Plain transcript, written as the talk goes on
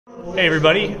Hey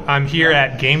everybody, I'm here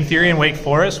at Game Theory in Wake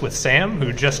Forest with Sam,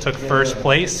 who just took first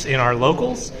place in our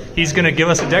locals. He's going to give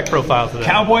us a deck profile today.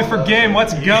 Cowboy for game,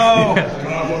 let's go!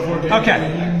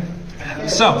 Okay,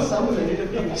 so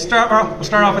we'll start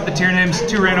off with the tier names: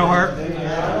 2 Reno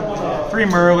Heart, 3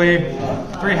 Merly,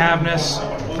 3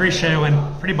 Havness, 3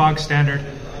 Shaylin, pretty bog standard.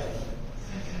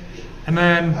 And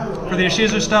then for the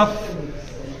Ishizu stuff,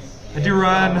 I do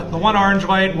run the 1 Orange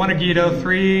Light, 1 Agito,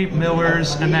 3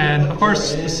 Millers, and then, of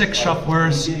course, the 6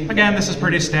 Shufflers. Again, this is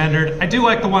pretty standard. I do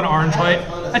like the 1 Orange Light.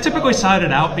 I typically side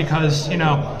it out because, you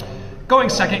know, going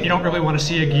second, you don't really want to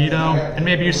see Agito, and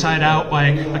maybe you side out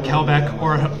like a Kelbeck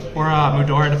or a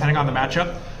Mudora, depending on the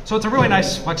matchup. So it's a really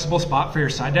nice, flexible spot for your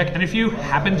side deck, and if you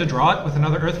happen to draw it with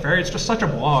another Earth Fairy, it's just such a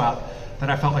blowout that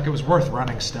I felt like it was worth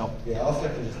running still.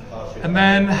 And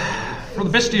then for the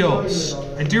Bystials,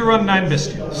 I do run 9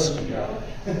 Bystials.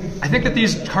 I think that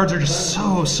these cards are just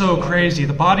so crazy.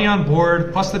 The body on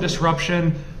board, plus the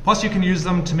disruption, plus you can use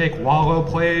them to make Wallow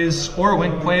plays or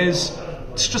Link plays.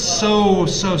 It's just so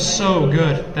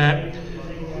good that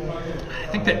I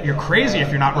think that you're crazy if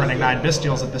you're not running 9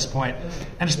 Bystials at this point.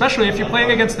 And especially if you're playing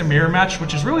against the mirror match,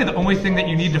 which is really the only thing that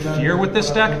you need to fear with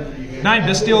this deck. 9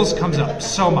 Bystials comes up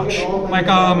so much. Like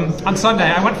on Sunday,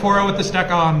 I went 4-0 with this deck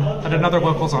at another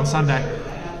locals on Sunday.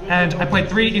 And I played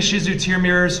 3 Ishizu Tear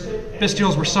Mirrors.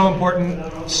 Bystials were so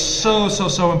important,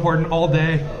 so important all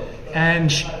day.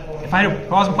 And if I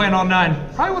wasn't playing all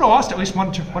 9, probably would have lost at least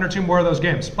one or two more of those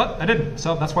games. But I didn't,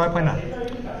 so that's why I play 9.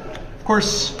 Of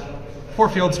course, 4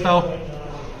 Field Spell,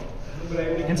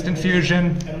 Instant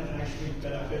Fusion.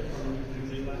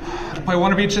 I play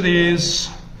 1 of each of these.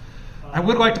 I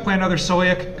would like to play another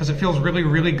Soliac because it feels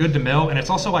really good to mill, and it's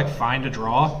also like fine to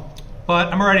draw.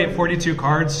 But I'm already at 42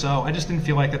 cards, so I just didn't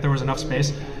feel like that there was enough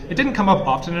space. It didn't come up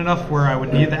often enough where I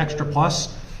would need the extra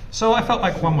plus, so I felt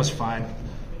like 1 was fine.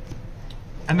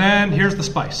 And then here's the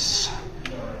spice.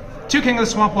 2 King of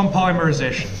the Swamp, 1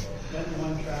 Polymerization.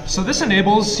 So this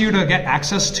enables you to get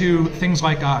access to things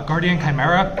like Guardian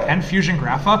Chimera and Fusion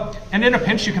Grapha, and in a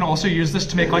pinch you can also use this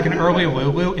to make like an early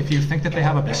Lulu if you think that they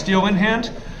have a Bystial in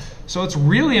hand. So it's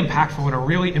really impactful and a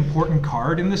really important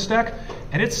card in this deck,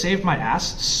 and it saved my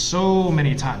ass so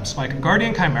many times. Like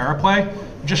Guardian Chimera play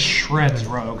just shreds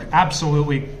Rogue,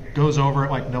 absolutely goes over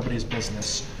it like nobody's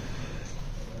business.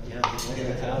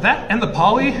 That and the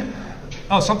poly,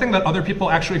 something that other people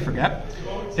actually forget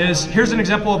is, here's an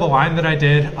example of a line that I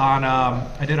did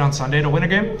on Sunday to win a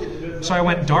game. So I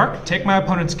went dark, take my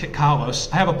opponent's Kit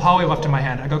Kalos. I have a poly left in my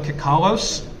hand. I go Kit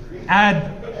Kalos,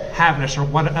 add Havness or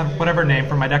whatever name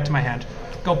from my deck to my hand.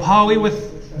 Go poly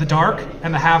with the dark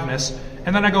and the Havness,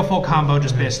 and then I go full combo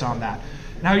just based on that.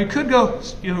 Now you could go,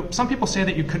 some people say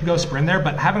that you could go Sprint there,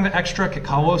 but having the extra Kit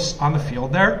Kalos on the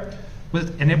field there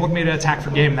enabled me to attack for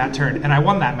game that turn, and I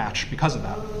won that match because of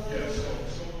that.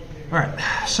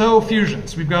 Alright, so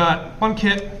fusions. We've got 1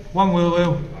 Kit, 1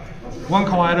 Lulu, 1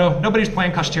 Kaleido. Nobody's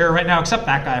playing Kashtira right now except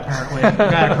that guy apparently,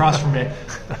 the guy across from me.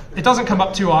 It doesn't come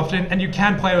up too often, and you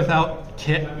can play without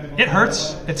Kit. It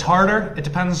hurts, it's harder, it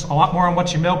depends a lot more on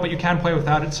what you mill, but you can play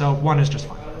without it, so 1 is just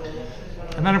fine.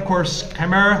 And then of course,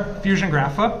 Chimera, Fusion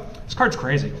Grapha. This card's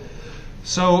crazy.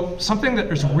 So something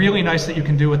that is really nice that you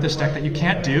can do with this deck that you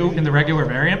can't do in the regular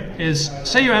variant is,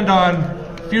 say you end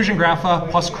on Fusion Grapha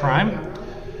plus Crime.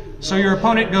 So your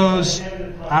opponent goes,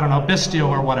 I don't know, Bystial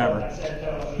or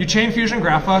whatever. You chain Fusion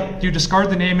Grapha, you discard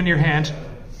the name in your hand,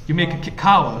 you make a Kit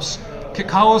Kalos. Kit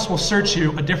Kalos will search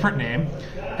you a different name,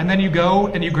 and then you go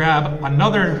and you grab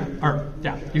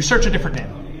you search a different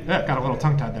name. Got a little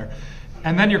tongue-tied there.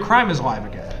 And then your Crime is alive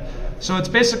again. So it's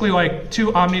basically like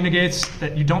 2 Omni Negates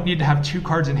that you don't need to have 2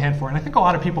 cards in hand for, and I think a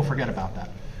lot of people forget about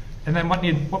that. And then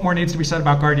what more needs to be said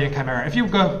about Guardian Chimera? If you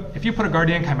put a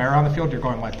Guardian Chimera on the field, you're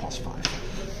going like +5.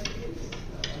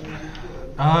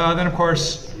 Then of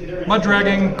course, Mud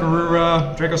Dragon,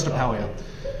 Garura, Dracostapelia.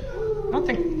 I don't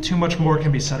think too much more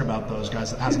can be said about those guys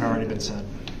that hasn't already been said.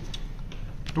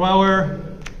 Dweller,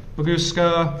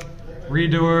 Baguska,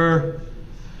 Redoer.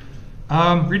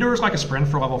 Redoer is like a sprint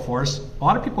for level 4s. A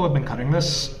lot of people have been cutting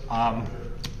this. I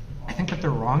think that they're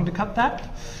wrong to cut that.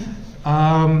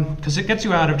 Because it gets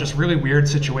you out of just really weird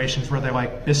situations where they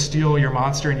like Bystial your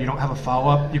monster and you don't have a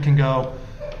follow-up. You can go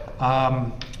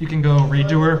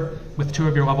Redoer with 2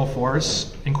 of your level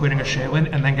 4s, including a Shaylin,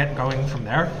 and then get going from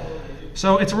there.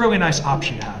 So it's a really nice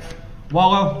option to have.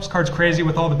 Wallow, this card's crazy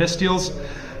with all the Bystials.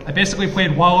 I basically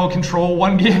played Wallow Control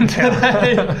 1 game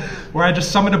today, where I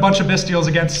just summoned a bunch of Bystials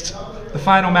against the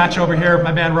final match over here,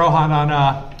 my man Rohan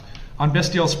on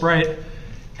Bystial Sprite.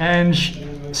 And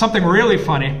something really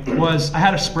funny was I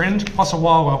had a Sprint plus a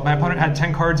Wallow. My opponent had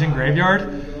 10 cards in graveyard,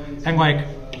 and like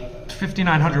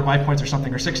 5,900 life points or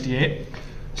something, or 68.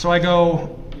 So I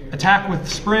go attack with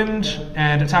Sprint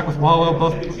and attack with Wallow,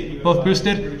 both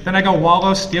boosted. Then I go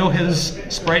Wallow, steal his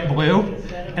Sprite Blue,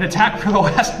 and attack for the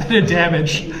last bit of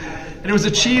damage. And it was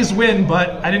a cheese win, but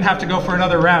I didn't have to go for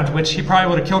another round, which he probably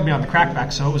would have killed me on the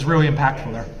crackback, so it was really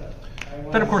impactful there.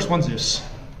 Then, of course, one Zeus.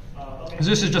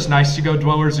 Zeus is just nice. You go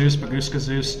Dweller Zeus, Baguska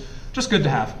Zeus. Just good to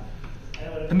have.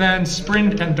 And then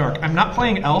Sprint and Dark. I'm not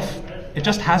playing Elf. It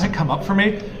just hasn't come up for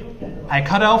me. I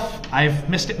cut Elf. I've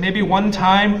missed it maybe one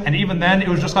time, and even then, it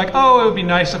was just like, oh, it would be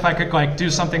nice if I could like do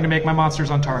something to make my monsters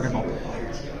untargetable.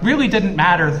 Really didn't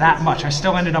matter that much. I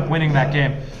still ended up winning that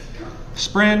game.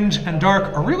 Sprint and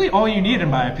Dark are really all you need, in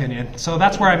my opinion. So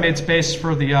that's where I made space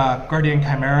for the Guardian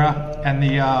Chimera and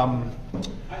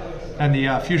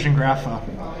the Fusion Grapha.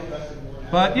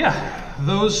 But yeah,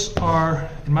 those are,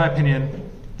 in my opinion,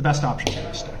 the best options for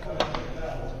this deck.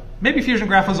 Maybe Fusion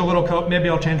Grapha is a little cope. Maybe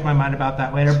I'll change my mind about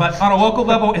that later. But on a local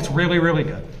level, it's really, really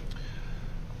good.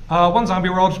 One Zombie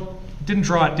World. Didn't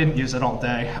draw it, didn't use it all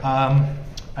day.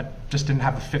 I just didn't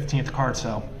have the 15th card,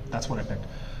 so that's what I picked.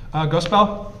 Ghost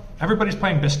Spell. Everybody's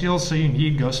playing Bystials, so you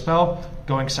need Ghost Spell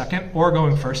going second or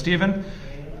going first even.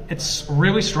 It's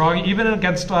really strong, even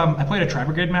against, I played a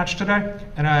Tri-Brigade match today,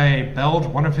 and I belled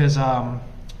one of his, I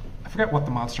forget what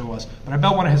the monster was, but I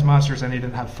belled one of his monsters and he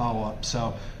didn't have follow-up,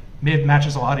 so made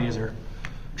matches a lot easier.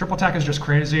 Triple attack is just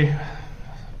crazy.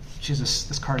 Jesus,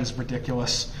 this card is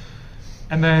ridiculous.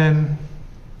 And then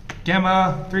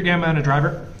Gamma, 3 Gamma and a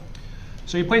Driver.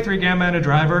 So you play 3 Gamma and a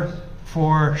Driver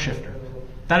for Shifter.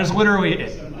 That is literally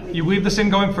it. You leave this in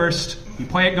going first, you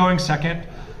play it going second.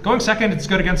 Going second, it's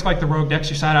good against like the rogue decks.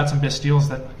 You side out some Bystials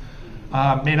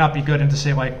that may not be good into,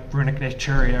 say, like Runic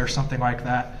Naturia or something like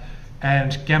that.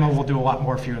 And Gamma will do a lot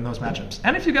more for you in those matchups.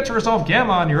 And if you get to resolve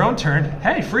Gamma on your own turn,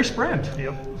 hey, free Sprint.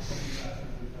 Yep.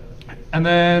 And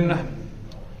then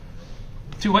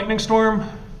 2 Lightning Storm,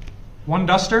 1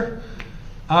 Duster.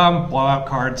 Blowout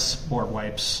cards, board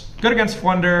wipes. Good against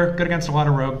Wonder, good against a lot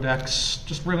of rogue decks.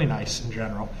 Just really nice in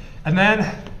general. And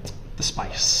then the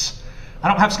Spice. I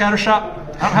don't have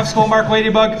Scattershot, I don't have Skullmark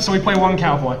Ladybug, so we play 1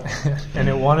 Cowboy. And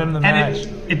it won him the match.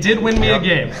 And it did win me a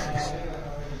game.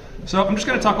 So I'm just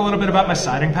going to talk a little bit about my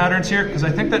siding patterns here, because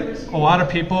I think that a lot of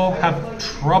people have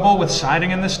trouble with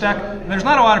siding in this deck, and there's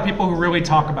not a lot of people who really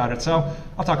talk about it, so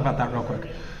I'll talk about that real quick.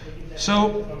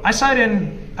 So I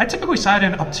typically side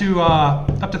in up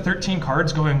to 13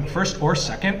 cards going first or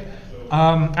second.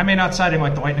 I may not side in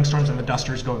like the Lightning Storms and the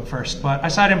Dusters going first, but I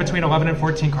side in between 11 and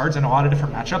 14 cards in a lot of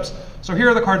different matchups. So here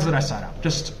are the cards that I side out,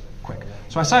 just quick.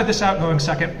 So I side this out going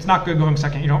second. It's not good going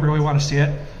second. You don't really want to see it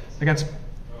against,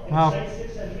 well,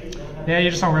 yeah,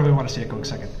 you just don't really want to see it going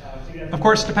second. Of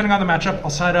course, depending on the matchup, I'll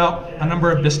side out a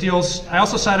number of Bystials. I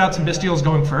also side out some Bystials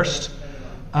going first,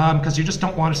 because you just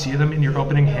don't want to see them in your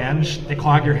opening hand. They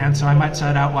clog your hand, so I might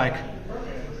side out like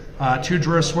 2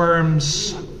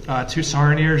 Durasworms, 2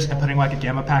 Sarniers, and putting like a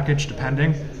Gamma package,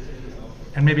 depending.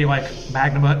 And maybe like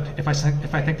Magnamut, if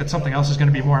I think that something else is going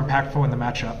to be more impactful in the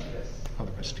matchup.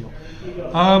 Otherwise, steal.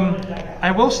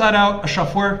 I will side out a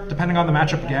Shuffler, depending on the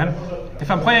matchup again. If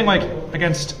I'm playing like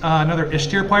against another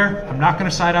Ishtir player, I'm not going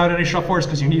to side out any Shufflers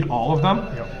because you need all of them.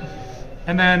 Yep.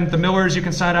 And then the Millers, you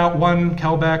can side out 1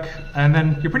 Kelbeck, and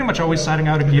then you're pretty much always siding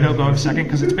out a Guido going second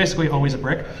because it's basically always a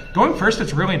brick. Going first,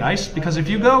 it's really nice because if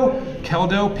you go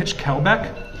Keldo, pitch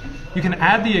Kelbeck, you can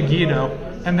add the Agido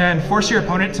and then force your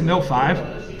opponent to mill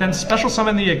 5, then special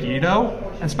summon the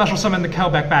Agido and special summon the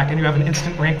Kelbeck back, and you have an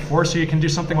instant rank 4, so you can do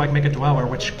something like make a Dweller,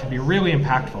 which can be really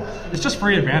impactful. It's just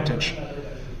free advantage.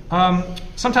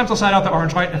 Sometimes I'll side out the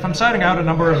Orange Light. If I'm siding out a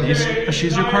number of these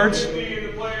Ishizu cards,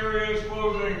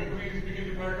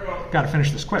 gotta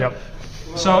finish this quick. Yep.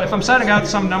 So if I'm siding out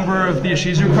some number of the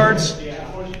Ishizu cards,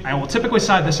 I will typically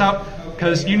side this out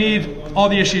because you need all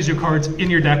the Ishizu cards in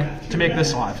your deck to make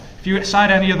this live. If you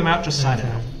side any of them out, just side it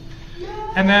out.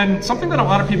 And then something that a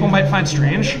lot of people might find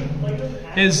strange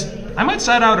is I might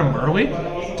side out a Merly,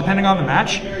 depending on the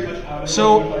match.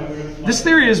 So this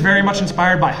theory is very much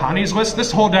inspired by Hani's list.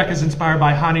 This whole deck is inspired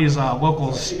by Hani's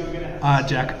locals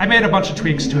deck. I made a bunch of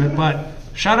tweaks to it, but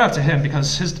shout out to him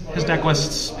because his deck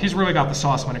lists, he's really got the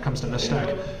sauce when it comes to this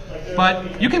deck.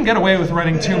 But you can get away with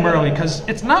running 2 Merly because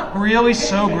it's not really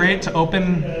so great to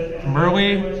open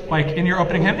Merly like in your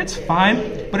opening hand. It's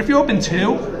fine, but if you open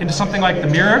 2 into something like the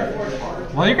Mirror,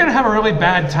 well, you're going to have a really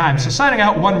bad time. So siding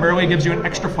out 1 Merly gives you an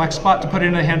extra flex spot to put it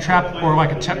in a hand trap or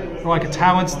like a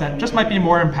Talents that just might be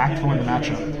more impactful in the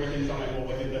matchup.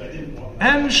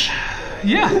 And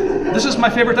yeah, this is my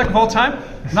favorite deck of all time.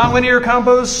 Non-linear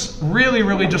combos, really,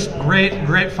 really just great,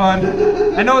 great fun.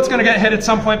 I know it's going to get hit at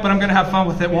some point, but I'm going to have fun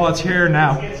with it while it's here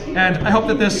now. And I hope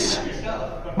that this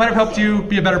might have helped you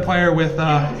be a better player with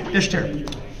Ishtar.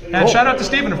 And shout out to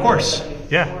Steven, of course.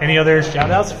 Yeah, any other shout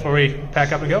outs before we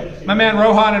pack up and go? My man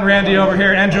Rohan and Randy over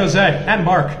here, and Jose, and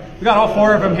Mark. We got all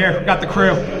 4 of them here. We got the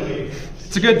crew.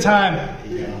 It's a good time.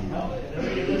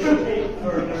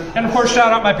 And of course,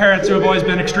 shout out my parents who have always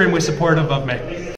been extremely supportive of me.